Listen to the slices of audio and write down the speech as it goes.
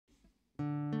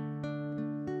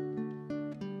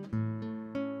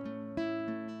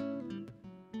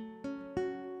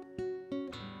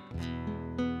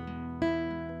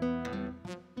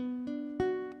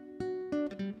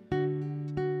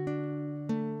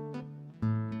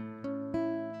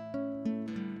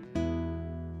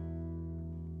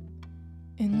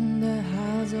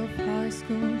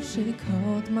school, she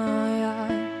caught my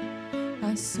eye.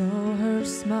 I saw her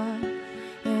smile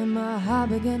and my heart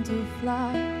began to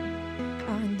fly.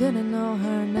 I didn't know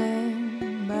her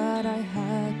name, but I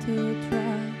had to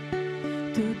try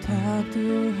to talk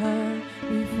to her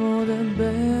before the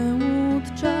bell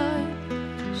would chime.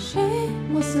 She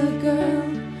was a girl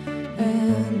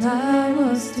and I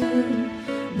was too,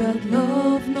 but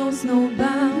love knows no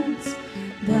bounds,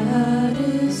 that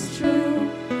is true.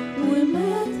 We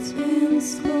met in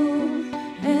school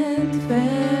and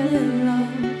fell in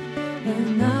love,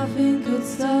 and nothing could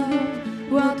stop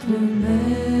what we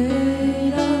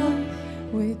made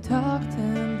of. We talked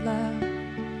and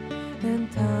laughed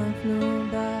and time flew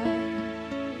by.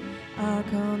 Our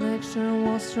connection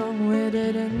was strong, we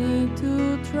didn't need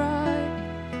to try.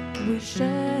 We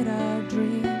shared our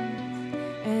dreams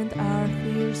and our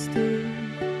fears too,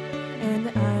 and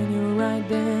I knew right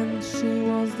then she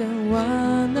was the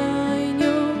one I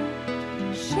knew.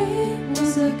 She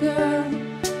was a girl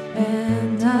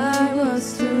and I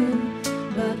was too,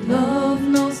 but love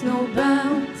knows no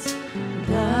bounds,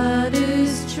 that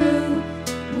is true.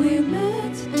 We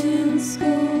met in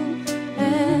school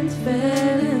and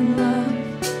fell in love,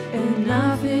 and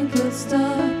nothing could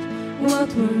stop what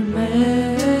we're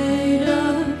made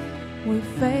of. We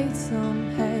faced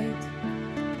some hate,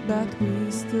 but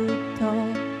we stood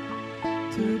tall.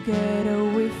 Together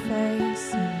we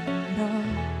faced it all.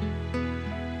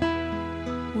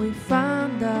 We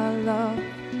found our love,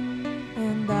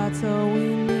 and that's all we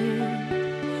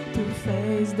need to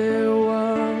face the